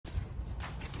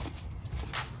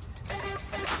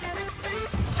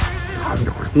What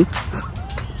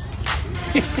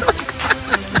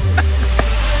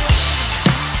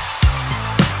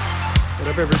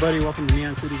up, everybody? Welcome to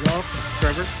Neon City Golf. This is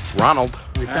Trevor. Ronald.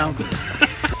 We found.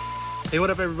 Hey, what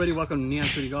up, everybody? Welcome to Neon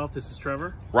City Golf. This is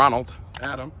Trevor. Ronald.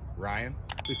 Adam. Ryan.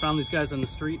 We found these guys on the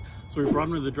street, so we brought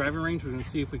them to the driving range. We're going to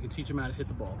see if we can teach them how to hit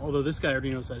the ball. Although this guy already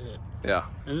knows how to hit. Yeah.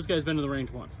 And this guy's been to the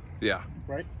range once. Yeah.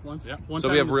 Right? Once? Yeah. One So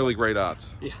time we have as really well. great odds.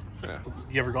 Yeah. Yeah.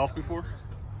 You ever golfed before?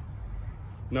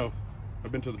 No.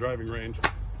 I've been to the driving range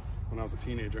when I was a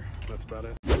teenager. That's about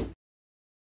it.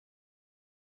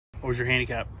 What was your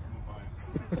handicap?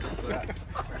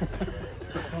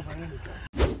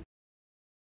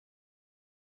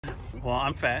 Well,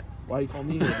 I'm fat. Why you call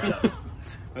me?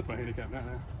 That's my handicap now.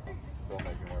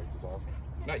 Filmmaking works is awesome.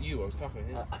 Not you, I was talking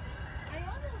to him.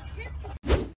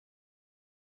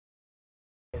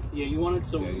 Yeah, you want it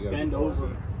so Yeah, you gotta bend be close.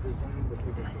 over.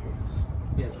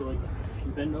 Yeah, so like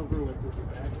you bend over like with your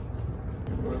back,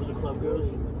 wherever the club goes.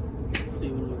 See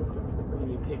when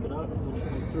you pick it up, when it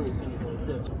comes through, it's gonna go like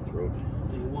this.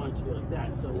 So you want it to go like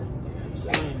that. So when you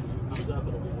swing, it comes up,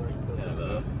 it'll be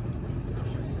right.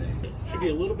 Should be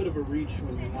a little bit of a reach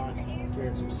when you're not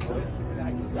wearing some stuff.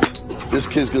 This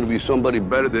kid's gonna be somebody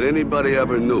better than anybody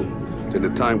ever knew. Then the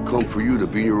time come for you to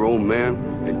be your own man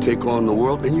and take on the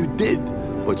world, and you did.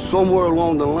 But somewhere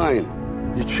along the line,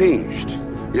 you changed.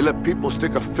 You let people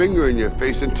stick a finger in your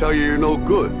face and tell you you're no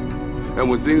good. And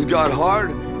when things got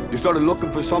hard, you started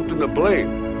looking for something to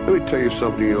blame. Let me tell you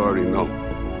something you already know.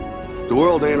 The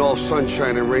world ain't all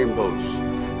sunshine and rainbows.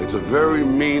 It's a very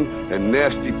mean and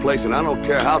nasty place, and I don't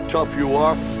care how tough you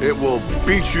are, it will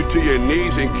beat you to your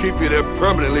knees and keep you there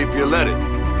permanently if you let it.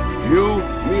 You,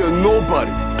 me, or nobody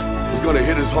is gonna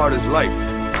hit as hard as life.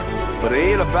 But it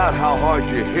ain't about how hard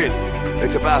you hit.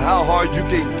 It's about how hard you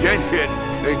can get hit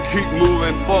and keep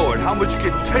moving forward. How much you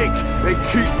can take and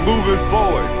keep moving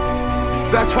forward.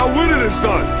 That's how winning is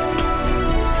done.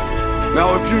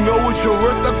 Now, if you know what you're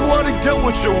worth, now go out and get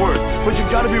what you're worth. But you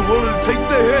gotta be willing to take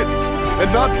the hits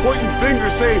and not pointing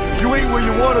fingers saying you ain't where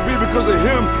you want to be because of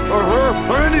him or her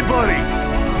or anybody.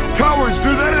 Cowards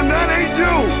do that, and that ain't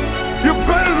you. You're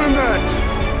better than that.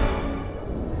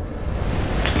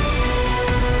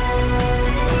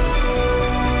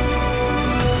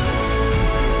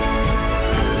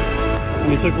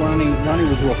 And it took Ronnie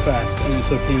was real fast, and it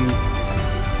took him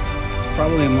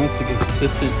probably a month to get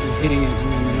consistent in hitting it,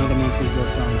 and then another month we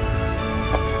worked on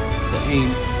the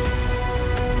aim.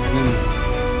 And then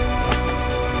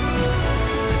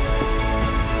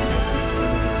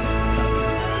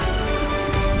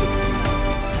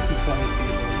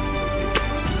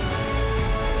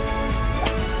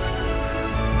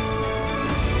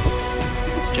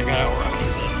let's check out how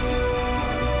Ronnie's in.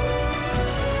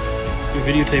 You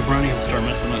videotape Ronnie, he'll start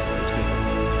messing up. It's good.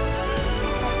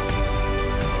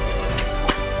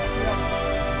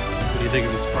 What do you think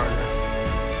of his progress?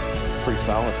 Pretty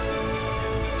solid.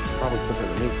 Probably quicker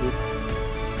than me, too.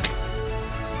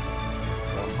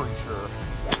 I'm pretty sure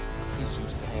he's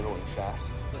used to handling shafts.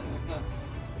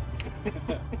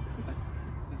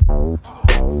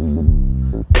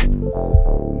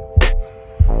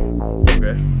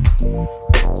 Okay.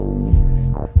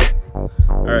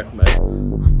 Alright, mate.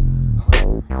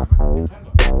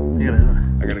 You gotta,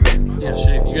 I gotta go. yeah,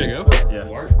 shit, you gotta go?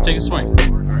 Yeah. Take a swing.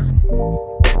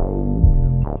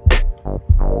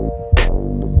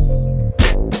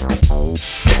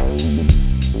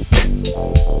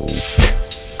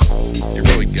 You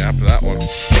really gapped that one.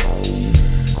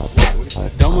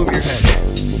 Don't move your head.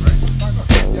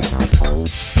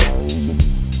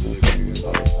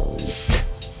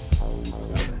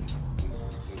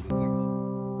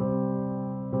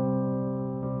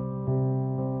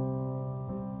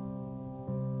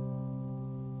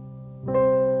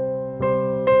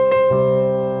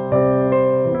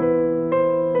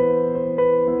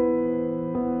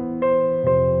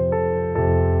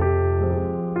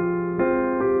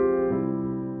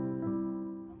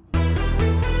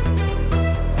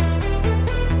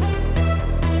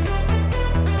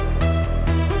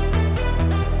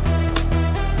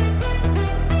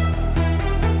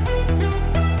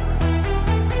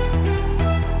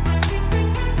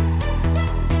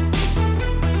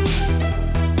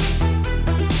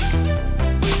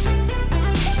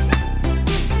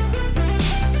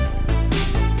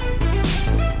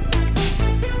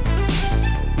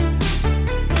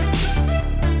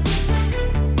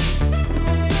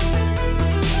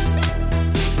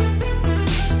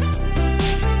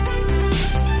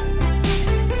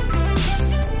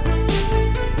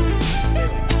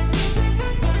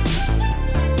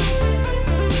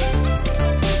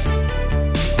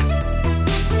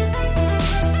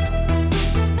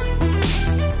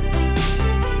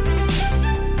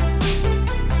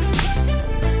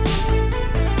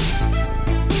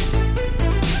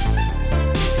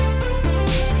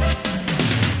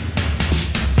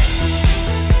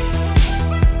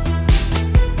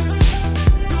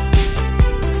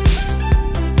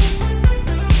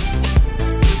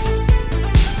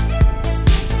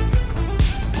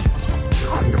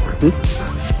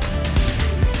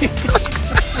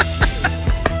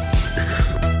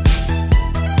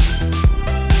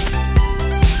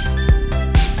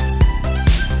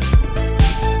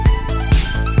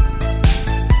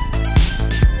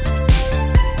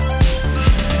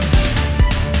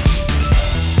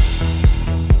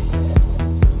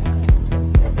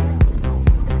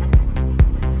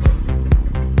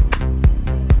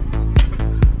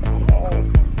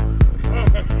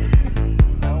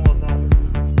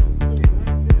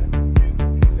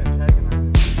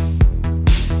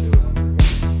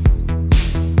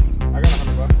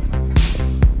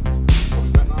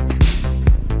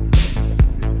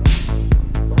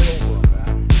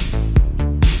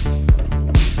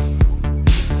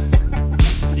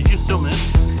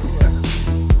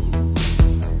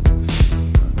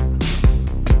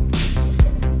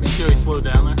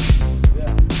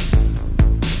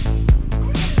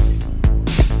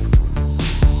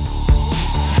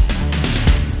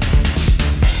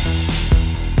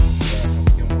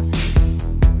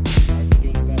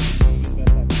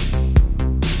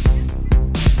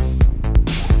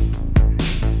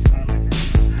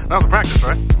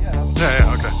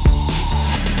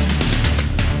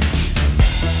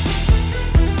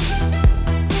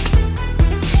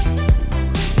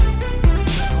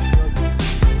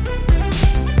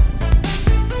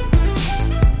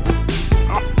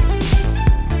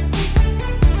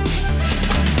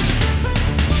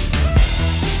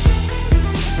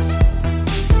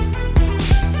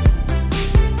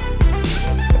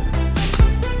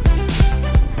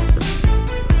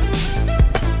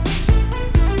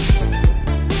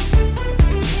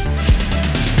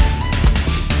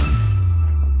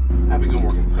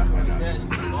 Yeah, you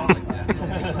can ball like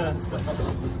that.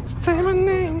 Say my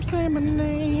name, say my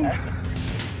name.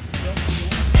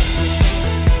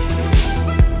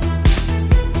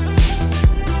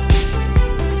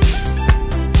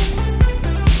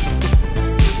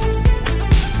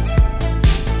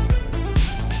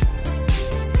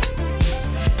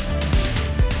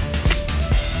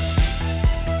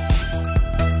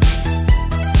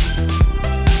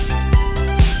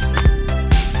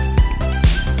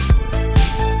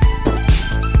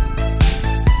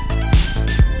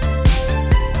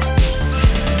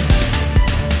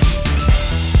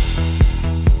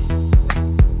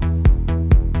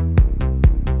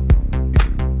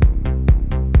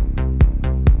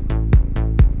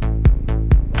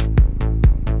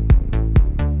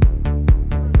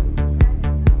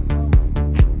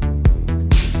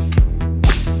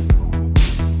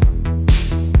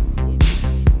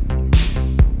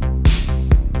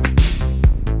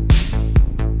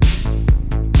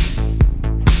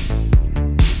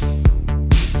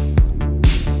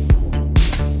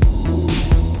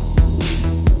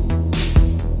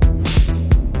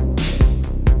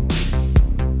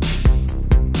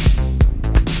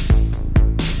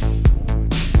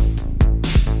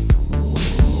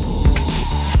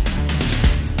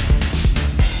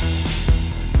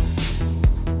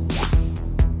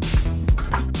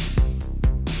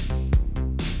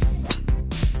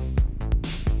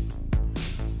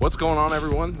 What's going on,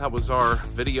 everyone? That was our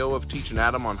video of teaching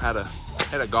Adam on how to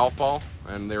hit a golf ball,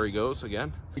 and there he goes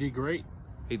again. You did great.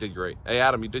 He did great. Hey,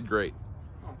 Adam, you did great.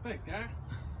 Oh, thanks, guy.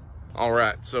 All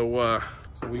right, so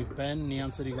we've been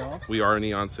Neon City Golf. we are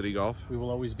Neon City Golf We will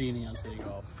always be Neon City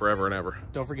Golf. forever and ever.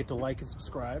 Don't forget to like and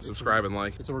subscribe. Subscribe and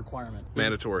like. It's a requirement.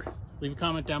 Mandatory. Leave a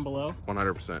comment down below.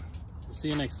 100%. We'll see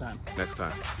you next time. Next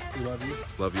time. We love you.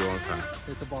 Love you a long time.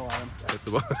 Hit the ball, Adam. Hit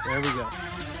the ball. There we go.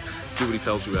 Do what he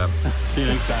tells you, Adam. See you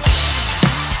next time.